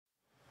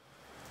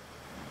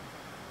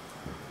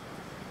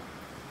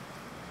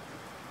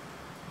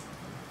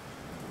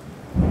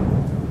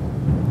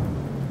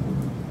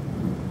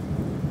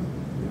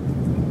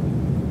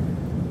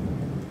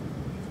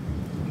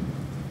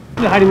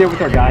hiding there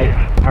with our guy.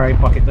 Alright,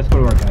 fuck it. Let's go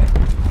to our guy.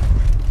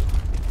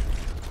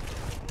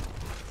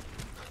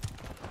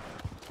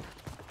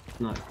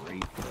 Not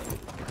great.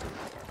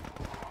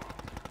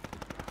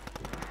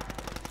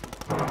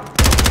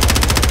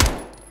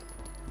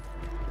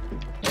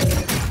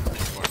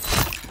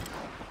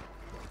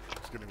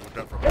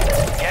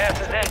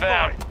 Gas is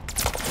inbound.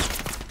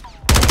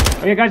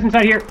 Oh yeah, guys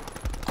inside here.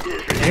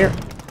 Here.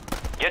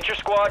 Get your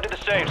squad to the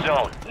safe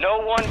zone. No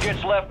one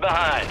gets left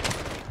behind.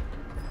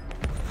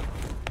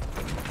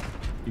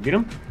 You get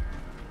him?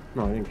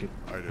 No, I didn't get.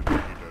 I did. He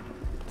did.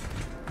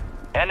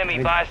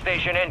 Enemy buy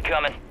station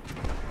incoming.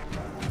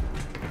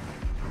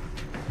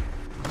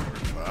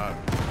 Where's that?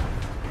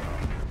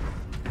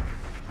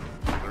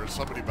 There's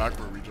somebody back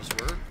where we just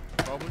were,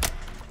 probably.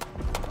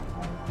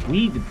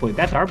 We deployed.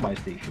 That's our buy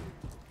station.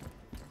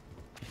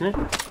 Isn't it?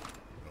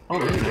 Oh,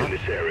 no, it's not. In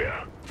this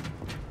area.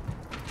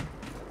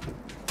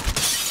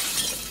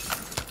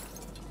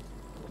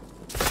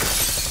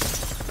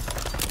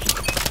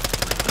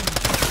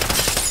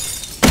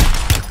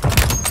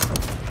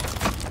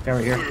 Guy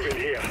right here. Move in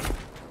here.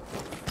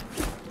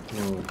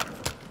 No.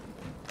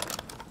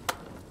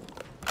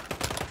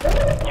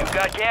 You've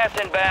got gas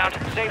inbound.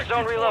 Safe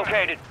zone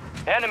relocated.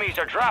 Enemies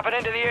are dropping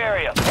into the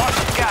area. Watch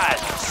the skies.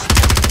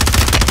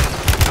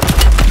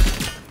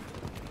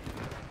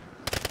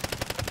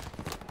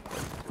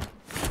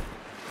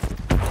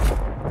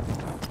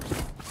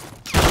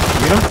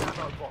 Get him?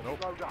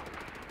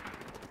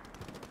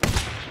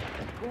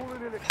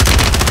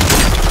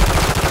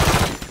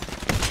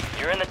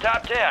 You're in the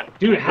top 10.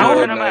 Dude, how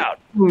Knocking am them out.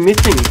 I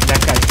missing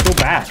that guy so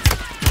bad?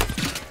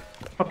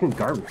 Fucking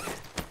garbage.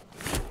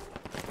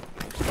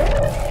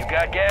 You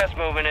got gas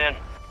moving in.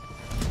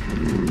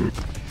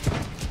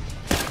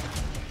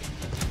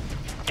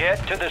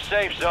 Get to the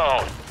safe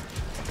zone.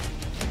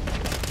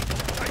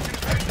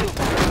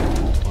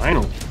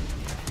 Final.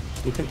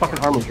 He's in fucking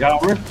armor. You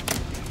got armor?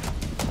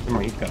 Come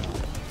on, he's got.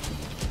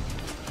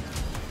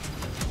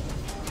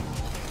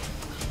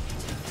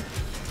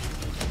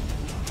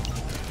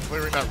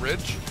 Clearing that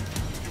ridge.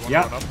 You want to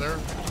run up there?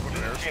 Just put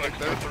an airstrike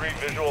there. 3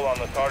 visual on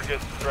the target.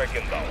 Strike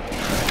inbound.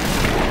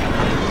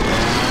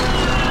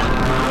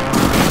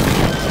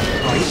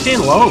 Oh, he's staying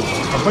low.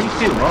 Our buddy's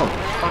staying low.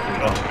 Fucking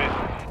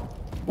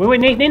low. Wait,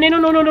 Nate,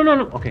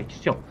 no. Okay,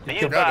 just chill. Be Just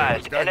chill.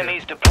 advised, Guy here.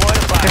 enemies deploy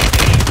to buy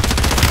station.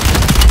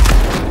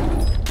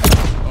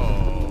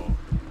 Oh.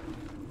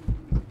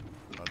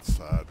 That's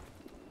sad.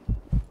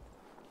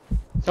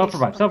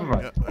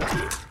 Self-revive.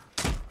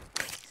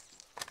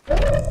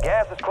 Yeah,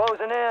 Gas is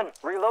closing in.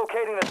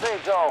 Relocating the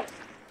safe zone.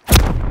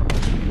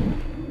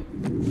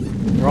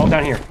 They're all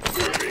down here.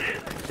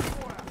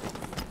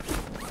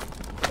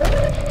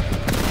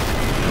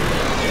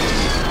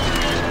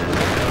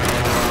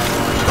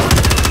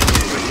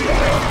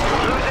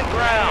 Losing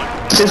ground.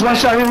 There's one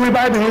shot. He's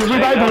reviving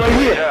right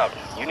here. Out.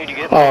 You need to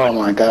get Oh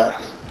my god.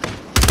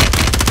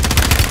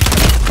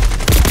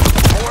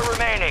 4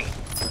 remaining.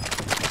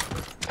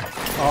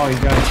 Oh, you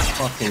guys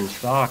fucking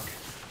suck.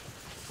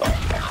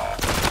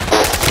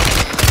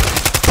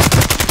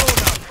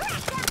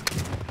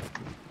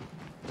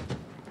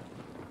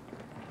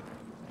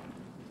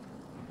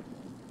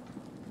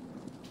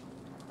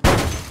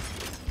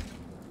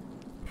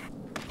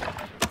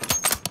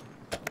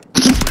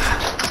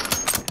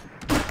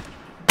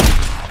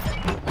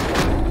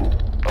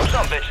 Oh,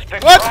 some bitches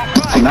picked What? the wrong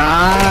fight.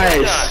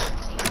 Nice.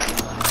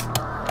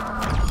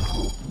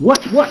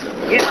 What?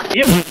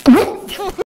 Yeah.